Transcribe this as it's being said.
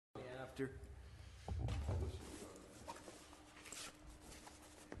Doctor.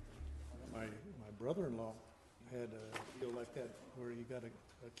 My brother-in-law had a deal like that where he got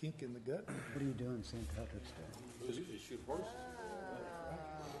a kink in the gut, What are you doing St. Patrick's Day? You shoot horses.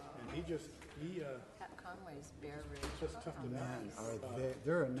 and he Pat Conway's Bear Ridge. just toughed it out. Man,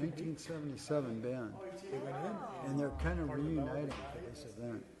 they're a 1977 band, and they're kind of reuniting for this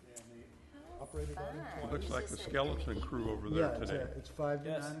event. Operated on him twice. Looks like the skeleton crew over Yeah, there today. it's 5 to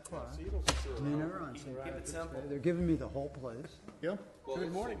Yes. 9 o'clock. Needles are Dinner on St. Give it Patrick's simple. Day. They're giving me the whole place. Yeah.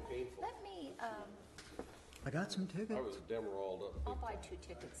 Good morning. Painful. Let me, I got some I tickets. was demeralled up. I'll buy 2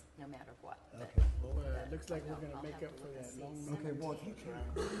 tickets no matter what. but Okay. Looks like we're gonna make up for that long. Okay, well, if you can.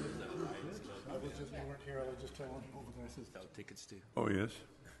 I was just, you weren't here, I was just telling him over there, I says, No tickets too. Oh, yes?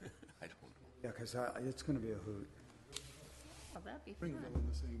 I don't know. Yeah, because it's going to be a hoot. well, that'd be Springville fun. on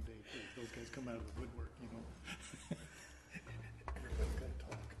the same day, too. Those guys come out of the woodwork, you know. Everybody's got to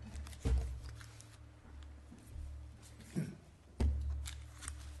talk.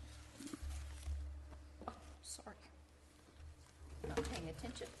 Sorry. Not paying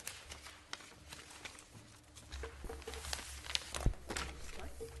attention.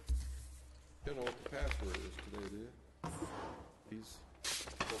 You know what the password is today, do you? These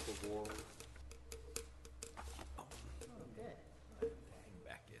local war. Good.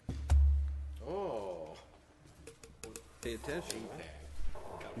 Back in. Oh. Pay attention.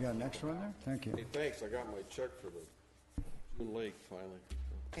 You got an extra one there? Thank you. Hey, thanks. I got my check for the June Lake finally.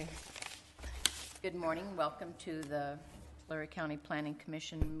 Okay. Good morning. Welcome to the Tulare County Planning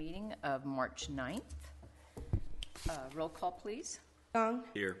Commission meeting of March 9th. Roll call, please. Gong,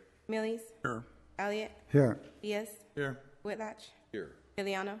 Here. Millies, Sure. Elliott, Here. Diaz, Here. Whitlatch, Here.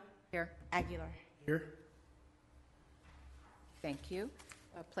 Liliano, Here. Aguilar. Here. Thank you.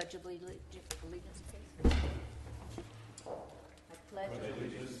 Pledge of allegiance, please. I pledge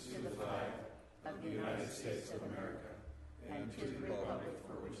allegiance to the flag of the United States of America and to the republic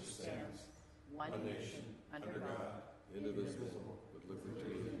for which it stands, one nation, under God, Indivisible, with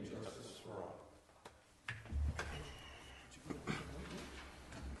liberty and justice for all.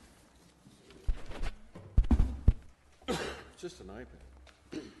 It's just an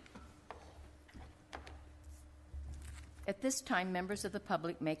iPad. At this time, members of the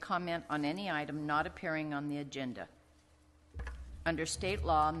public may comment on any item not appearing on the agenda. Under state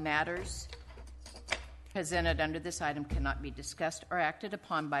law, matters presented under this item cannot be discussed or acted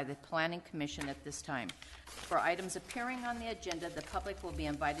upon by the Planning Commission at this time. For items appearing on the agenda, the public will be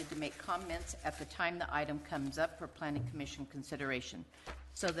invited to make comments at the time the item comes up for Planning Commission consideration.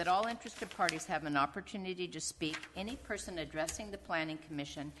 So that all interested parties have an opportunity to speak, any person addressing the Planning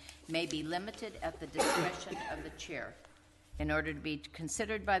Commission may be limited at the discretion of the chair. In order to be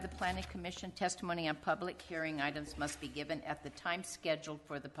considered by the Planning Commission, testimony on public hearing items must be given at the time scheduled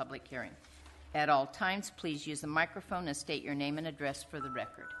for the public hearing. At all times, please use the microphone and state your name and address for the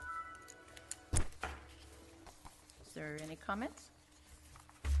record. Is there any comments?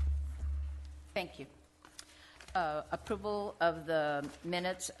 Thank you. Approval of the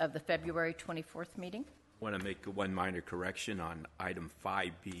minutes of the February 24th meeting. Want to make one minor correction on item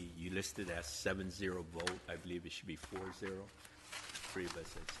 5B. You listed as 7-0 vote. I believe it should be 4-0. 3 of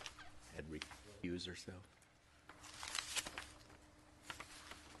us had recused ourselves.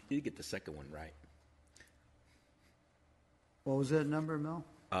 You did get the second one right. What was that number, Mel?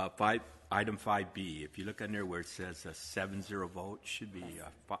 Item 5B. If you look on there where it says a 7-0 vote, should be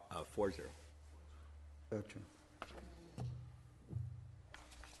 4-0. Gotcha.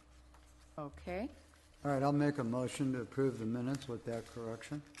 Okay. All right, I'll make a motion to approve the minutes with that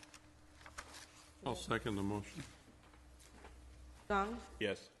correction. I'll second the motion. Gong,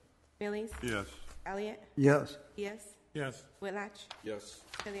 Yes. Millies, Yes. Elliott, Yes. Diaz, Yes. Whitlatch, Yes.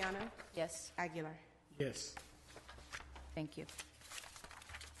 Liliano, Yes. Aguilar. Yes. Thank you.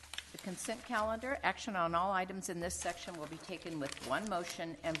 The consent calendar, action on all items in this section will be taken with one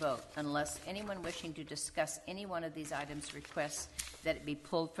motion and vote unless anyone wishing to discuss any one of these items requests that it be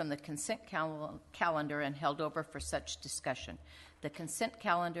pulled from the consent calendar and held over for such discussion. The consent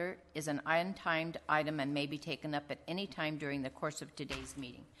calendar is an untimed item and may be taken up at any time during the course of today's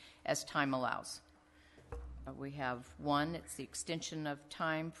meeting, as time allows. We have one. It's the extension of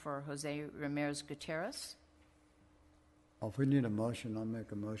time for Jose Ramirez Gutierrez. Well, if we need a motion, I'll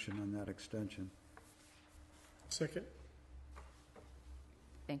make a motion on that extension. Second.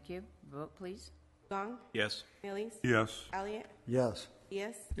 Thank you. Vote, please. Gong, Yes. Millies, Yes. Elliott, Yes.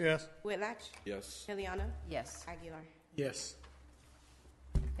 Diaz, Yes. Whitlatch, Yes. Liliano, Yes. Aguilar. Yes.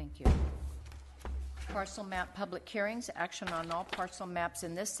 Thank you. Parcel map public hearings. Action on all parcel maps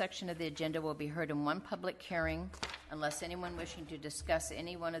in this section of the agenda will be heard in one public hearing Unless anyone wishing to discuss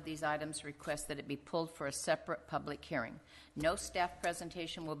any one of these items requests that it be pulled for a separate public hearing. No staff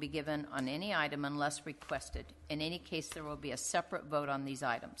presentation will be given on any item unless requested. In any case, there will be a separate vote on these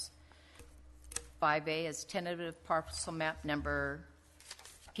items. 5A is tentative parcel map number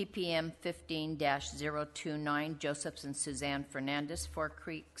PPM 15-029, Josephs and Suzanne Fernandez, Four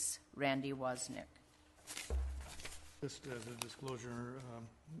Creeks, Randy Wozniak. Just as a disclosure,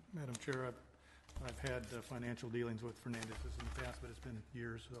 Madam Chair, I've had financial dealings with Fernandez's in the past, but it's been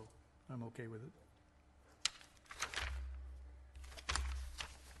years, so I'm okay with it.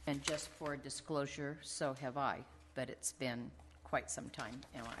 And just for disclosure, so have I, but it's been quite some time,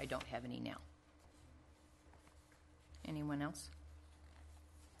 and I don't have any now. Anyone else?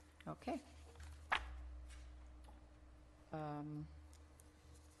 Okay.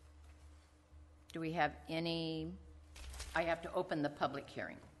 Do we have any, I have to open the public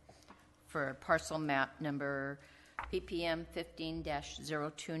hearing for parcel map number PPM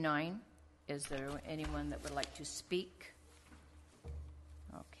 15-029. Is there anyone that would like to speak?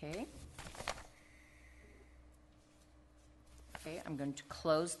 Okay. Okay, I'm going to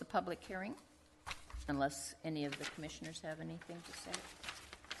close the public hearing unless any of the commissioners have anything to say.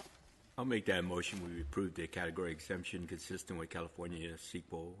 I'll make that motion. We approve the category exemption consistent with California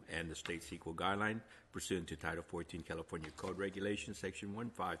SQL and the state SQL guideline pursuant to Title 14 California Code Regulations, Section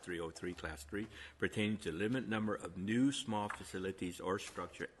 15303, Class 3, pertaining to limit number of new small facilities or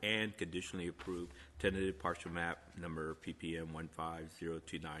structure and conditionally approved tentative partial map number PPM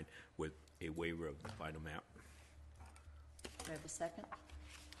 15029 with a waiver of the final map. Do I have a second?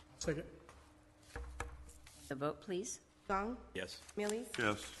 Second. The vote, please. Gong, Yes. Millies,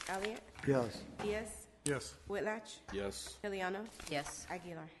 Yes. Elliott, Yes. Diaz, Yes. Whitlatch, Yes. Juliano, Yes.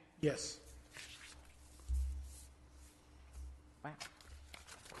 Aguilar. Yes. Wow.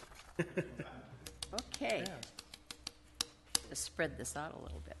 Okay. Let's spread this out a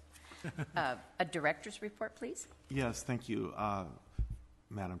little bit. A director's report, please. Yes, thank you,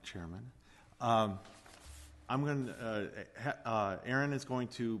 Madam Chairman. I'm going to, Aaron is going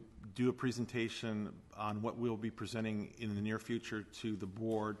to do a presentation on what we'll be presenting in the near future to the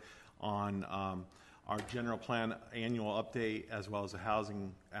board on our general plan annual update as well as a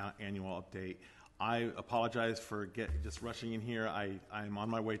housing annual update. I apologize for just rushing in here. I'm on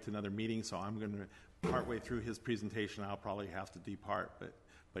my way to another meeting, so I'm going to partway through his presentation. I'll probably have to depart,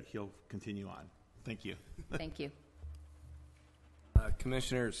 but he'll continue on. Thank you. Thank you.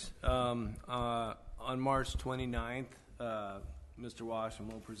 Commissioners, on March 29th, Mr.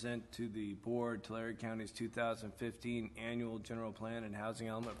 Washington will present to the board Tulare County's 2015 Annual General Plan and Housing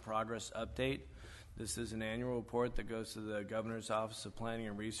Element Progress Update. This is an annual report that goes to the Governor's Office of Planning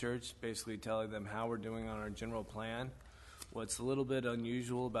and Research, basically telling them how we're doing on our general plan. What's a little bit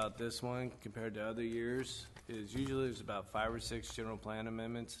unusual about this one compared to other years is usually there's about 5 or 6 general plan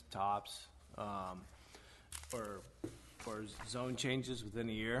amendments, tops, or zone changes within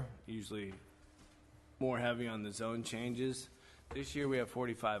a year, usually more heavy on the zone changes. This year we have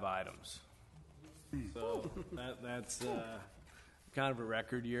 45 items. So that's kind of a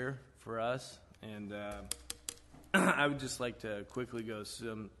record year for us. And I would just like to quickly go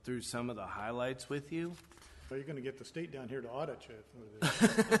through some of the highlights with you. Well, you're going to get the state down here to audit you.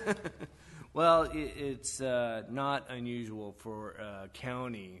 Well, it's not unusual for a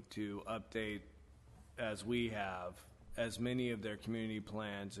county to update, as we have, as many of their community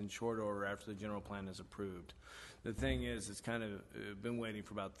plans in short order after the general plan is approved. The thing is, it's kind of been waiting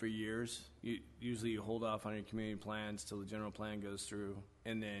for about 3 years. Usually you hold off on your community plans till the general plan goes through,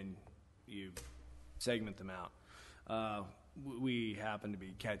 and then you segment them out. We happen to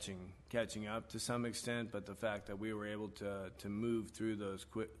be catching up to some extent, but the fact that we were able to move through those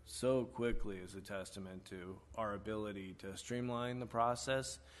so quickly is a testament to our ability to streamline the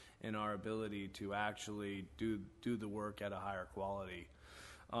process and our ability to actually do the work at a higher quality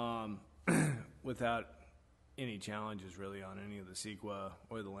without any challenges really on any of the CEQA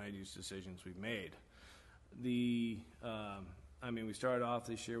or the land use decisions we've made. We started off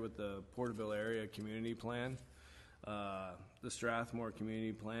this year with the Porterville Area Community Plan, the Strathmore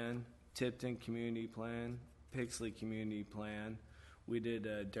Community Plan, Tipton Community Plan, Pixley Community Plan. We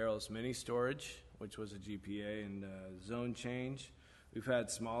did Darrell's Mini Storage, which was a GPA and zone change. We've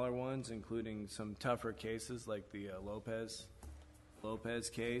had smaller ones, including some tougher cases like the Lopez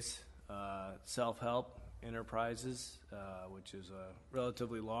case, Self-Help Enterprises, which is a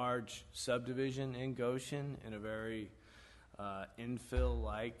relatively large subdivision in Goshen in a very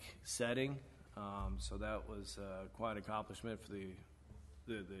infill-like setting. So that was quite an accomplishment for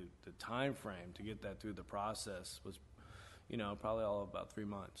the time frame to get that through the process was, probably all of about 3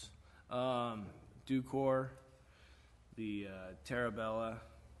 months. Ducor, the Terabella,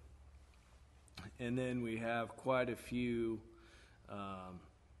 and then we have quite a few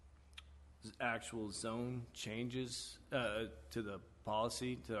actual zone changes to the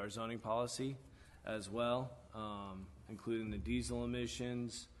policy, to our zoning policy as well, including the diesel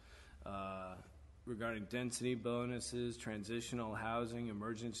emissions, regarding density bonuses, transitional housing,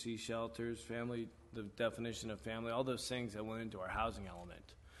 emergency shelters, family, the definition of family, all those things that went into our housing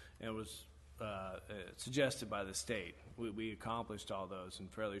element. And it was suggested by the state. We accomplished all those in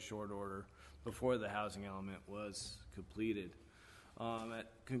fairly short order before the housing element was completed.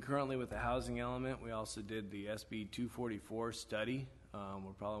 Concurrently with the housing element, we also did the SB 244 study.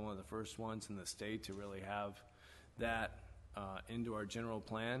 We're probably one of the first ones in the state to really have that into our general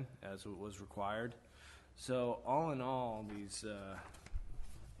plan as it was required. So all in all, these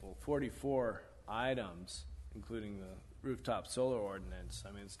 44 items, including the rooftop solar ordinance,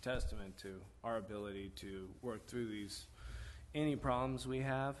 I mean, it's a testament to our ability to work through any problems we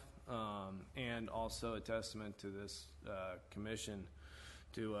have, and also a testament to this commission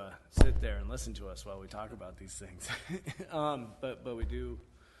to sit there and listen to us while we talk about these things. But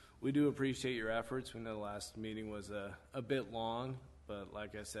we do appreciate your efforts. We know the last meeting was a bit long, but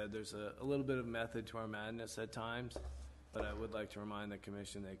like I said, there's a little bit of method to our madness at times. But I would like to remind the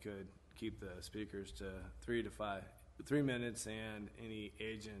commission they could keep the speakers to 3 minutes, and any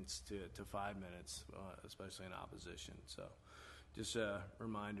agents to 5 minutes, especially in opposition. So just a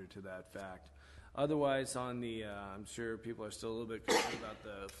reminder to that fact. Otherwise, on the, I'm sure people are still a little bit concerned about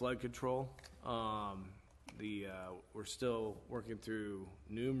the flood control. We're still working through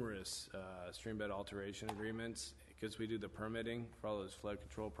numerous streambed alteration agreements because we do the permitting for all those flood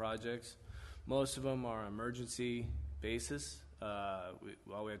control projects. Most of them are emergency basis.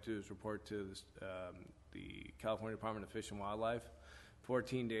 All we have to do is report to the California Department of Fish and Wildlife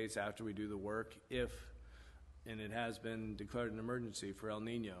 14 days after we do the work, and it has been declared an emergency for El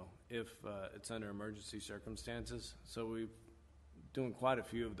Nino if it's under emergency circumstances. So we're doing quite a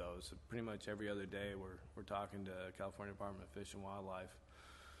few of those. Pretty much every other day we're talking to California Department of Fish and Wildlife.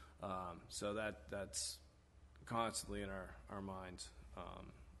 So that's constantly in our minds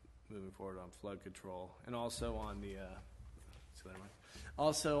moving forward on flood control, and also on the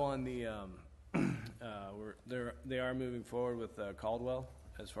they are moving forward with Caldwell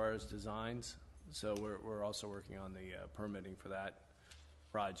as far as designs. So we're also working on the permitting for that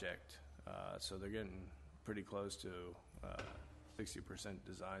project. So they're getting pretty close to 60%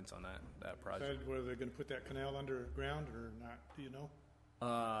 designs on that project. Decided whether they're going to put that canal underground or not, do you know?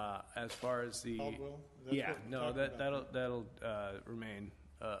 As far as the Caldwell? that'll remain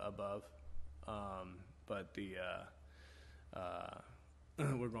above, but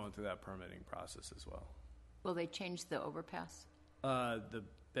we're going through that permitting process as well. Will they change the overpass?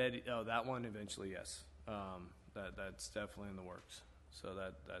 That one eventually, yes. That's definitely in the works. So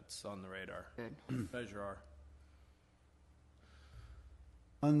that's on the radar. Good. Measure R.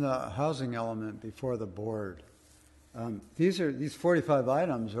 On the housing element before the board, these 45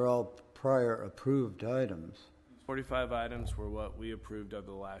 items are all prior approved items. 45 items were what we approved over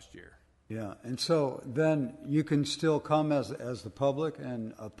the last year. Yeah, and so then you can still come as the public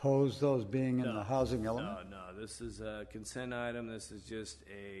and oppose those being in the housing element? No. This is a consent item. This is just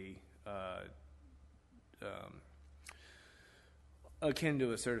akin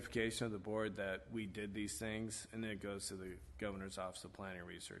to a certification of the board that we did these things, and then it goes to the Governor's Office of Planning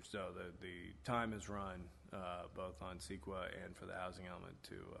Research. So the time is run both on CEQA and for the housing element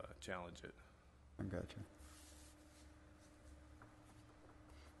to challenge it. I gotcha.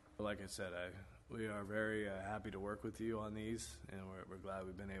 Like I said, we are very happy to work with you on these, and we're glad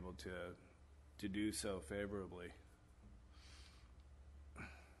we've been able to do so favorably.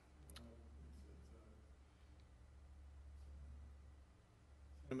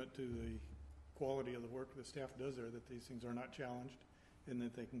 Limit to the quality of the work the staff does there, that these things are not challenged, and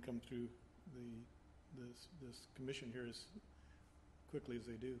that they can come through this commission here as quickly as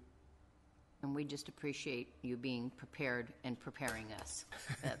they do. And we just appreciate you being prepared and preparing us.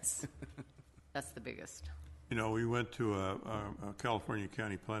 That's the biggest. You know, we went to a California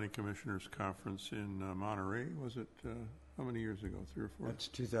County Planning Commissioners Conference in Monterey. Was it, how many years ago, 3 or 4? That's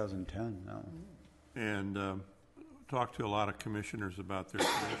 2010 now. And talked to a lot of commissioners about their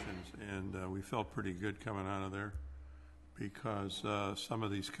commissions, and we felt pretty good coming out of there because some of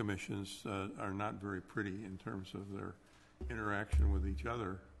these commissions are not very pretty in terms of their interaction with each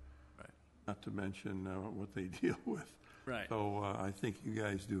other. Not to mention what they deal with. Right. So I think you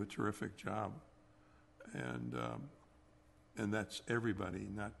guys do a terrific job, and that's everybody,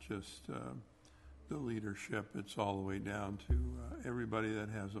 not just the leadership. It's all the way down to everybody that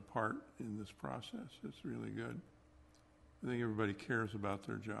has a part in this process. It's really good. I think everybody cares about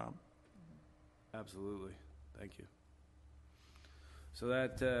their job. Absolutely. Thank you. So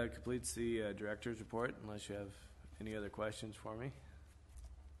that completes the director's report, unless you have any other questions for me.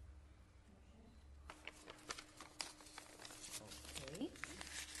 Okay.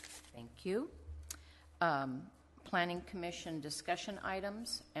 Thank you. Planning Commission discussion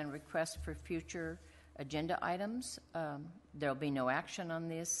items and requests for future agenda items. There'll be no action on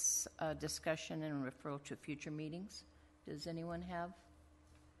this discussion and referral to future meetings. Does anyone have?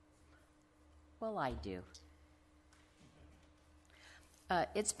 Well, I do.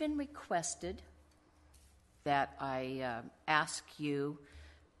 It's been requested that I ask you,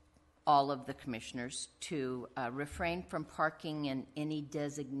 all of the commissioners, to refrain from parking in any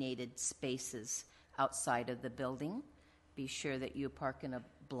designated spaces outside of the building. Be sure that you park in a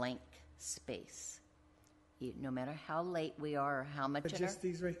blank space. No matter how late we are or how much. But just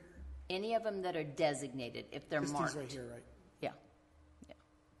these right, Any of them that are designated, if they're just marked. these right here, right? Yeah.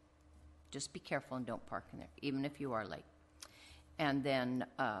 Just be careful and don't park in there, even if you are late. And then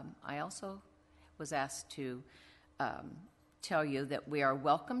I also was asked to tell you that we are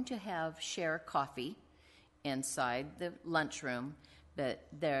welcome to share coffee inside the lunchroom, but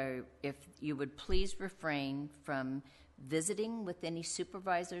if you would please refrain from visiting with any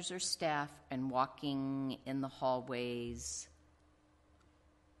supervisors or staff and walking in the hallways.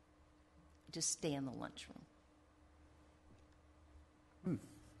 Just stay in the lunchroom. You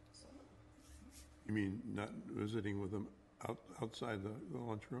mean not visiting with them outside the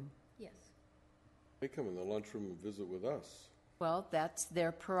lunchroom? Yes. They come in the lunchroom and visit with us. Well, that's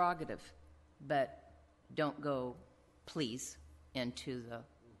their prerogative, but don't go, please, into the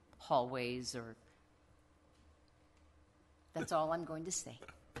hallways or... That's all I'm going to say.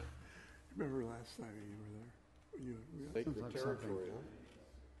 Remember last time you were there? Sacred territory,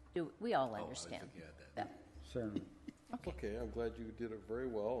 huh? We all understand that. Certainly. Okay. Okay, I'm glad you did it very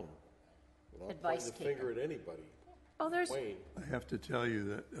well. Without Advice pointing the finger at anybody. Oh, there's... Wayne, I have to tell you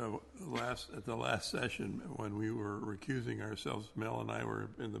that at the last session, when we were recusing ourselves, Mel and I were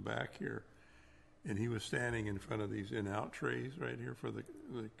in the back here, and he was standing in front of these in-out trays right here for the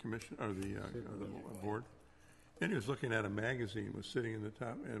commission or the board, and he was looking at a magazine, was sitting in the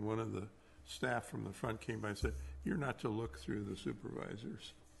top, and one of the staff from the front came by and said, "You're not to look through the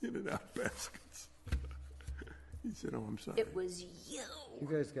supervisors' in and out baskets." He said, "Oh, I'm sorry." It was you. You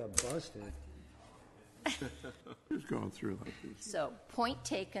guys got busted. He was going through like this. So, point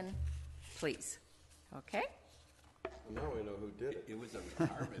taken, please. Okay? now we know who did it. It was a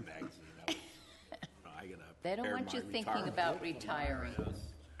retirement magazine. I gotta They don't prepare want my you thinking retirement. about retiring.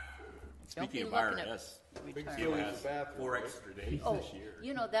 Don't be Speaking of looking at IRS, retirement. it has 4 extra days Oh, this year.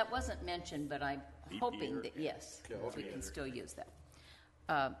 you know, that wasn't mentioned, but I'm hoping year. that, yes, Yeah, we okay. can still use that.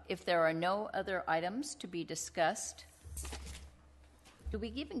 If there are no other items to be discussed, do we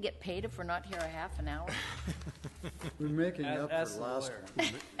even get paid if we're not here a half an hour? We're making up Ask for the last lawyer.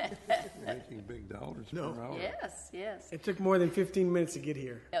 one. Making big dollars per hour. Yes, yes. It took more than 15 minutes to get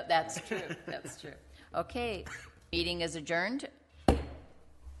here. No, that's true, that's true. Okay, meeting is adjourned.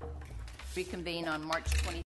 Reconvene on March 20.